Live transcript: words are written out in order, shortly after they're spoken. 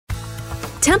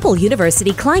Temple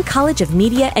University Klein College of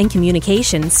Media and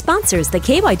Communication sponsors the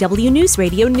KYW News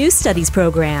Radio News Studies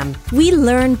program. We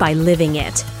learn by living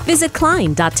it. Visit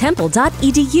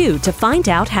klein.temple.edu to find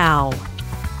out how.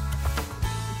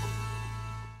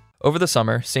 Over the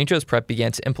summer, St. Joe's Prep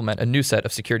began to implement a new set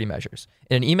of security measures.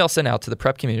 In an email sent out to the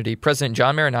prep community, President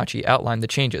John Marinacci outlined the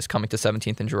changes coming to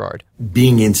 17th and Girard.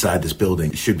 Being inside this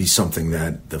building should be something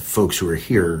that the folks who are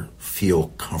here feel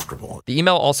comfortable. The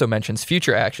email also mentions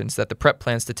future actions that the prep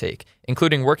plans to take,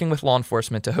 including working with law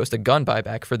enforcement to host a gun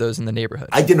buyback for those in the neighborhood.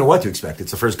 I didn't know what to expect. It's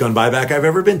the first gun buyback I've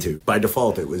ever been to. By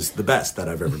default, it was the best that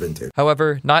I've ever been to.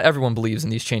 However, not everyone believes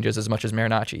in these changes as much as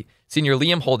Marinacci. Senior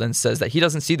Liam Holden says that he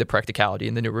doesn't see the practicality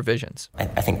in the new revisions. I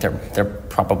think they're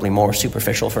probably more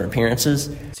superficial for appearances.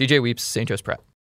 CJ Weeps, St. Joe's Prep.